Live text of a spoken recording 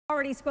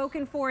Already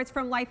spoken for. It's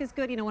from Life is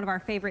Good, you know, one of our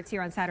favorites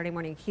here on Saturday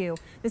Morning Q.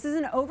 This is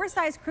an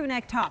oversized crew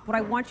neck top. What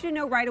I want you to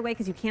know right away,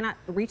 because you cannot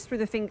reach through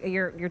the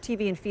your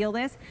TV and feel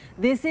this,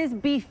 this is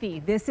beefy,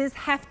 this is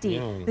hefty.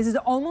 This is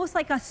almost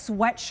like a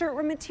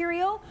sweatshirt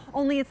material,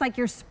 only it's like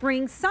your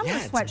spring summer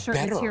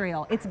sweatshirt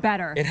material. It's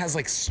better. It has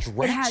like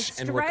stretch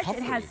and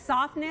recovery. It has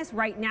softness.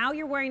 Right now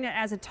you're wearing it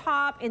as a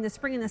top. In the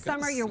spring and the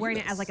summer you're wearing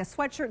it as like a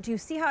sweatshirt. Do you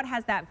see how it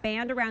has that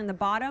band around the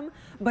bottom,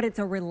 but it's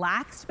a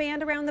relaxed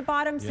band around the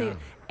bottom? So,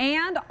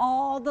 and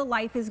all the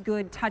Life is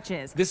Good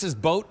touches. This is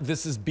boat,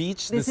 this is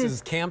beach, this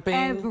is camping.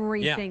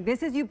 Everything.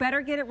 This is, you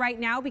better get it right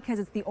now because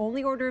it's the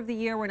only order of the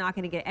year. We're not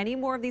going to get any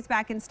more of these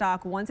back in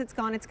stock. Once it's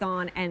gone, it's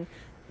gone. And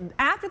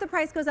after the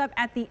price goes up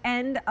at the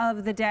end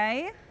of the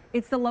day,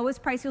 it's the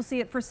lowest price you'll see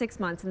it for 6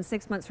 months, and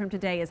 6 months from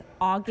today is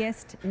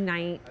August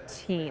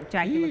 19th.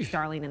 Jackie looks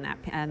darling in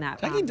that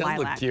Jackie does lilac.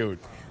 look cute.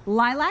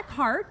 Lilac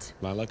heart.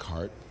 Lilac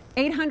heart.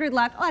 800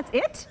 left. Oh, that's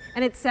it.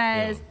 And it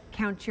says,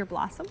 count your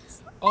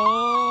blossoms.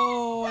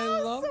 Oh, so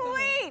I love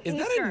sweet. that. Is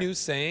that a new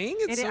saying?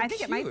 It's so I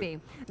think cute. it might be.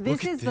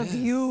 This is the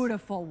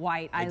beautiful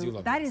white. I do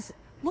love that. this.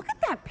 Look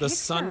at that picture. The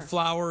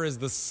sunflower is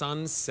the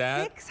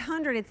sunset.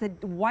 600. It's a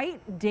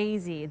white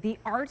daisy. The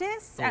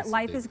artists at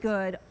Life is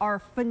Good are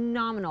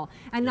phenomenal.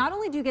 And not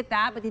only do you get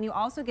that, but then you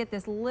also get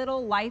this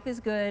little Life is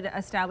Good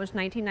established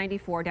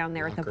 1994 down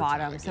there at the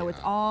bottom. So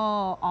it's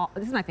all,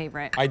 this is my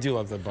favorite. I do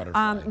love the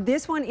butterfly.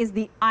 This one is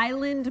the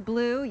island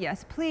blue.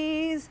 Yes,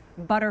 please.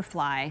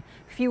 Butterfly.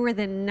 Fewer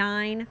than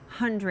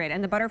 900.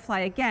 And the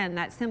butterfly, again,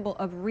 that symbol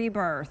of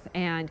rebirth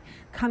and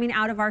coming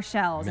out of our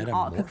shells and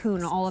all cocoon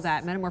and all of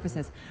that.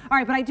 Metamorphosis. All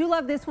right, but I do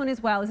love this one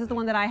as well. This is the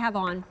one that I have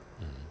on.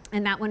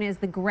 And that one is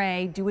the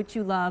gray. Do what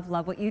you love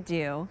what you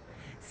do.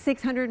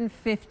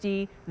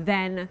 650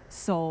 then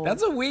sold.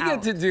 That's what we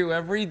get to do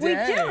every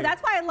day. We do.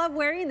 That's why I love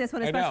wearing this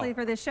one, especially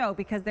for this show,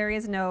 because there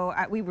is no,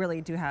 we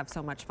really do have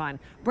so much fun.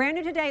 Brand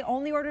new today,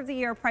 only order of the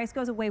year. Price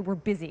goes away. We're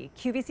busy.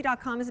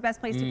 QVC.com is the best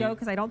place to go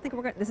because I don't think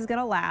this is going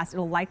to last.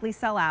 It'll likely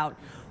sell out.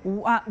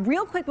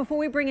 Real quick before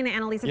we bring in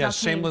Annalisa. Yeah,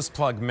 shameless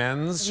plug.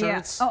 Men's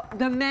shirts. Oh,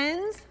 the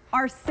men's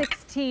are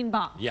 16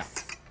 bucks. Yeah.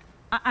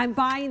 I'm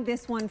buying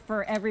this one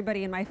for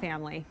everybody in my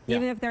family,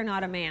 even if they're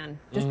not a man,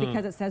 just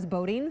because it says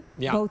boating.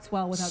 Boats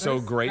well with others. So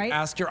great. Right?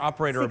 Ask your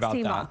operator about that.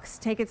 16 bucks.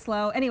 Take it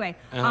slow. Anyway,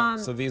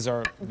 so these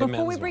are the before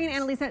men's we bring in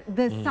Annalisa,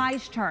 the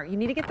size chart. You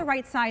need to get the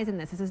right size in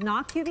this. This is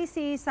not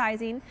QVC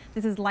sizing.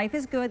 This is Life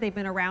is Good. They've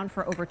been around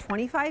for over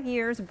 25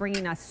 years,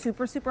 bringing us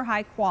super, super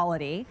high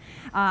quality.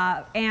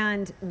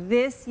 And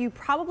this, you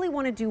probably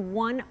want to do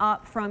one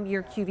up from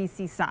your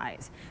QVC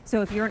size.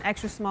 So if you're an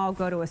extra small,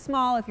 go to a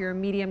small. If you're a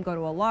medium, go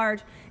to a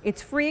large.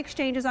 It's free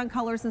exchanges on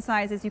colors and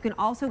sizes. You can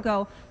also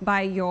go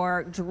by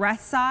your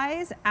dress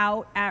size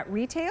out at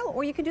retail,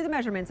 or you can do the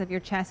measurements of your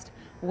chest,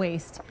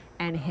 waist,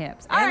 and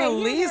hips.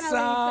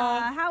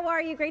 Annalisa. How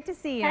are you? Great to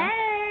see you.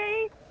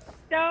 Hey,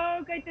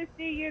 so good to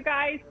see you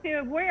guys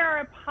too. We are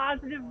a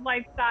positive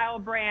lifestyle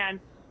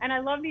brand, and I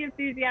love the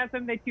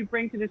enthusiasm that you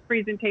bring to this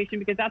presentation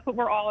because that's what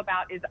we're all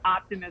about, is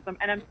optimism.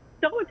 And I'm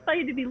so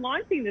excited to be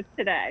launching this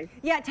today.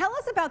 Yeah, tell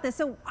us about this.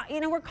 So,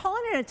 you know, we're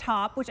calling it a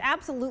top, which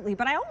absolutely,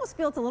 but I almost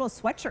feel it's a little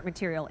sweatshirt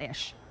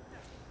material-ish.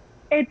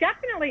 It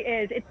definitely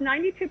is. It's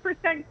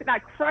 92%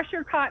 that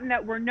crusher cotton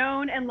that we're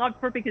known and loved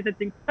for because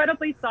it's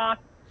incredibly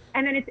soft.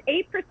 And then it's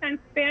 8%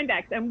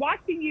 spandex. And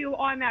watching you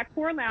on that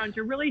core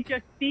lounger really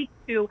just speaks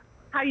to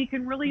how you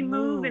can really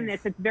move in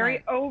this. It's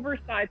very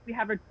oversized. We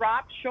have a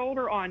drop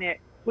shoulder on it,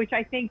 which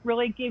I think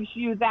really gives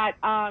you that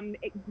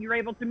you're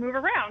able to move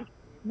around.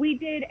 We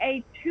did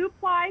a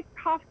 2-ply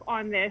cuff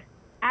on this,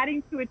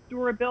 adding to its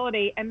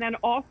durability. And then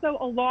also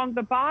along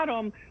the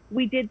bottom,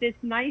 we did this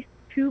nice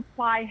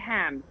 2-ply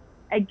hem.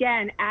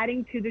 Again,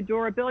 adding to the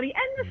durability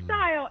and the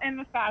style and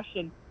the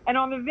fashion. And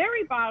on the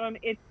very bottom,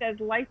 it says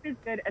Life is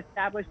Good,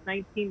 established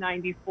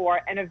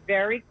 1994, and a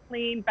very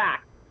clean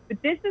back.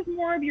 But this is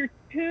more of your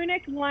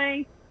tunic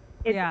length.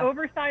 It's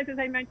oversized, as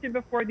I mentioned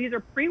before. These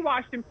are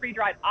pre-washed and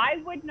pre-dried. I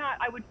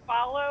would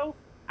follow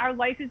our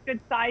Life is Good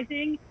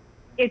sizing.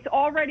 It's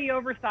already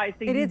oversized.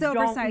 So it is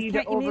oversized.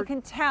 You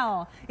can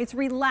tell it's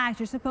relaxed.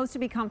 You're supposed to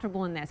be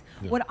comfortable in this.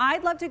 What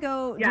I'd love to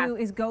do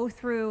is go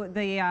through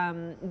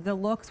the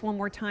looks one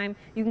more time.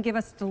 You can give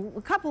us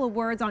a couple of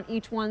words on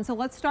each one. So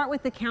let's start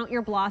with the Count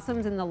Your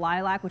Blossoms and the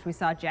lilac, which we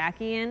saw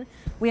Jackie in.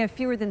 We have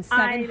fewer than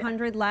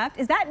 700 left.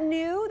 Is that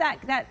new?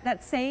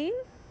 That saying?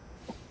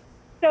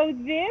 So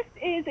this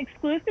is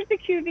exclusive to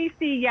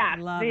QVC. Yes,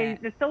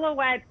 the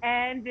silhouette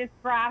and this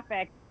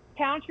graphic.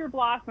 Count Your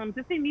Blossoms.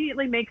 This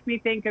immediately makes me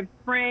think of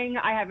spring.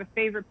 I have a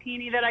favorite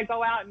peony that I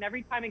go out, and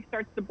every time it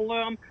starts to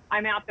bloom,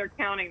 I'm out there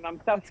counting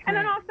them. So, and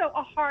then also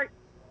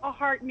a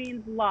heart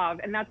means love,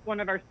 and that's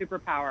one of our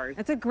superpowers.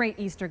 That's a great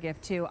Easter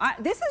gift too.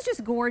 This is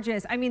just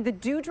gorgeous. I mean, the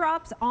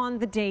dewdrops on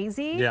the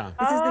daisy. Yeah.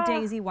 This is the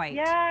daisy white.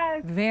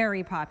 Yes.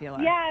 Very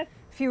popular. Yes.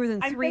 Fewer than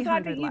 300 I'm so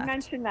glad that you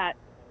mentioned that.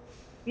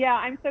 Yeah,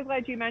 I'm so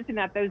glad you mentioned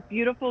that. Those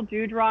beautiful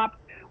dewdrops.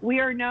 We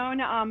are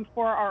known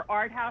for our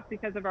art house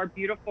because of our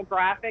beautiful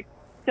graphics.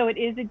 So it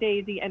is a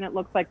daisy, and it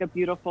looks like a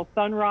beautiful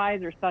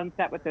sunrise or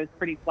sunset with those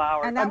pretty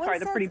flowers. And that I'm sorry,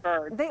 the pretty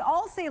birds. They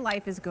all say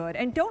life is good.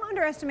 And don't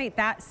underestimate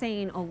that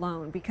saying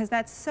alone, because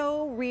that's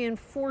so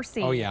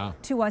reinforcing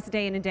to us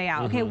day in and day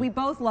out. Okay, we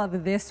both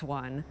love this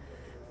one.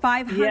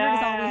 500 is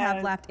all we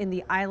have left in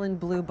the island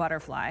blue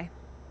butterfly.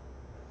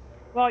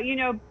 Well, you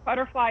know,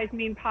 butterflies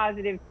mean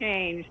positive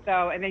change.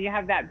 So, and then you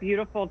have that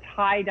beautiful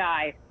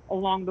tie-dye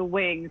along the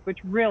wings, which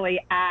really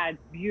adds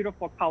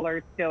beautiful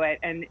colors to it.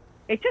 And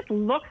it just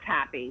looks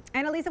happy.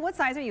 And Elisa, what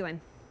size are you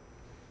in?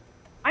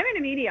 I'm in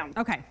a medium.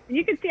 Okay. And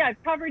you can see I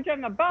have coverage on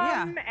the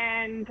bum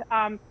and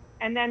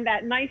then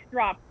that nice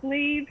drop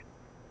sleeve.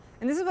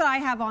 And this is what I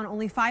have on,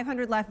 only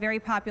 500 left, very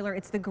popular.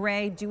 It's the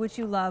gray, do what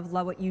you love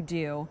what you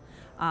do.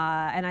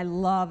 And I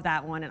love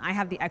that one, and I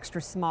have the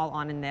extra small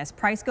on in this.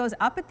 Price goes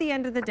up at the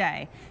end of the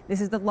day. This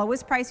is the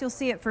lowest price you'll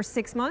see it for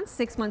 6 months.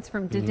 6 months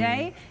from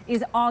today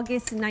is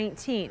August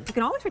 19th. You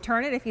can always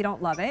return it if you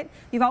don't love it.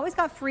 You've always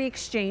got free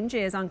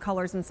exchanges on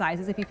colors and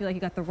sizes if you feel like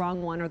you got the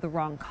wrong one or the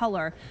wrong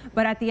color.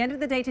 But at the end of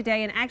the day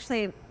today, and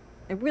actually,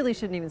 I really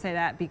shouldn't even say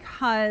that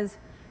because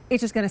it's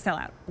just going to sell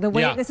out. The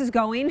way this is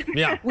going,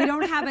 we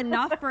don't have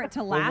enough for it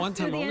to last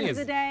through the end of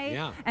the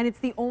day, and it's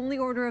the only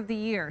order of the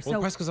year. Well, so the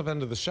price goes up at the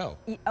end of the show.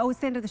 Oh, it's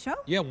the end of the show?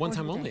 Yeah, one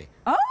time only.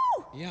 Oh!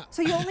 Yeah.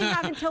 So you only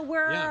have until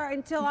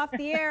until off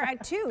the air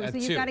at 2. So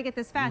you've got to get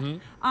this fast.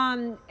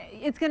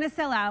 It's going to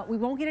sell out. We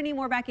won't get any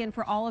more back in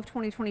for all of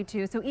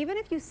 2022. So even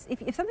if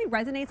something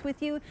resonates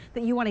with you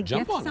that you want to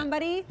gift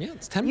somebody,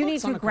 it's 10 you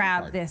bucks need to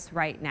grab this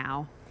right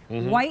now.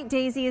 White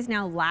daisy is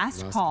now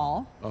last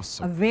call. Oh,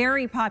 so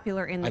very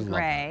popular in the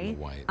gray.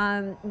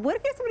 What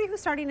if you're somebody who's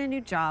starting a new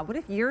job? What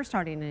if you're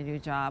starting a new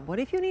job? What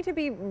if you need to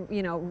be,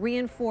 you know,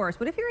 reinforced?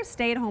 What if you're a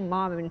stay-at-home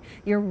mom and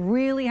you're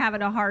really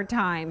having a hard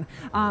time?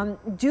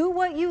 Do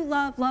what you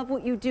love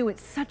what you do.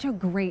 It's such a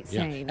great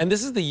saying. And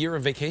this is the year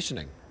of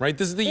vacationing, right?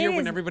 This is the year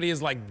when everybody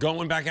is like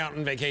going back out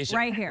on vacation.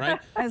 Right here. Right?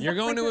 As you're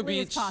going to a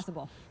beach. as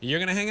possible. You're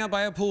going to hang out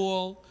by a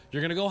pool.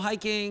 You're going to go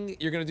hiking.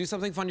 You're going to do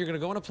something fun. You're going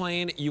to go on a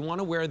plane. You want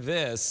to wear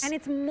this. And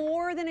it's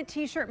more than a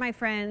t-shirt, my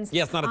friends.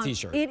 Yeah, it's not a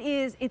t-shirt.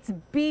 It's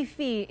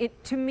beefy.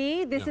 To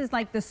me, this is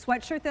like the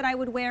sweatshirt that I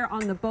would wear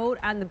on the boat,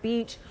 on the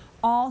beach,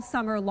 all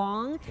summer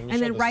long.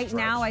 And then right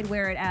now I'd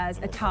wear it as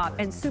a top,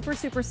 and super,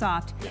 super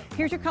soft.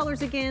 Here's your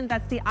colors again.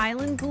 That's the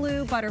island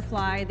blue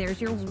butterfly. There's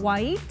your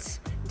white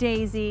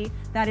daisy.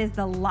 That is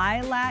the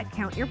lilac,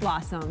 count your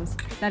blossoms.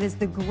 That is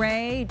the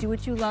gray, do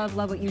what you love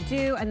what you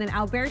do. And then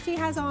Alberti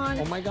has on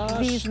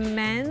these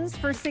men's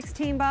for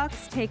 16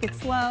 bucks. Take it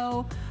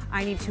slow.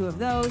 I need 2 of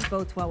those,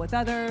 bodes well with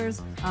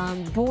others.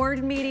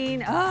 Board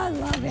meeting, oh, I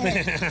love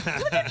it.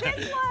 Look at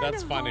this one.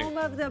 That's funny. Home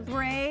of the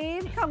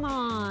Brave, come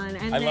on.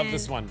 And I love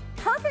this one.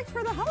 Perfect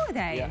for the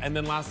holiday. Yeah, and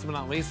then last but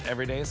not least,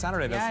 every day is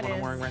Saturday. That's what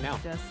I'm wearing right now.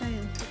 Just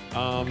saying.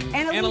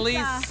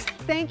 Annalise,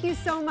 thank you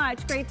so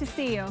much. Great to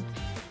see you.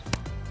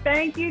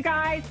 Thank you,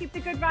 guys. Keep the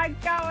good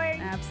vibes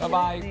going.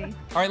 Absolutely. Bye-bye.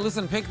 All right,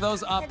 listen, pick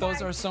those up.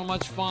 Those are so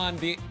much fun.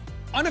 The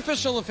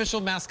unofficial,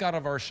 official mascot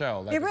of our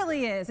show. It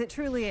really is. It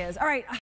truly is. All right.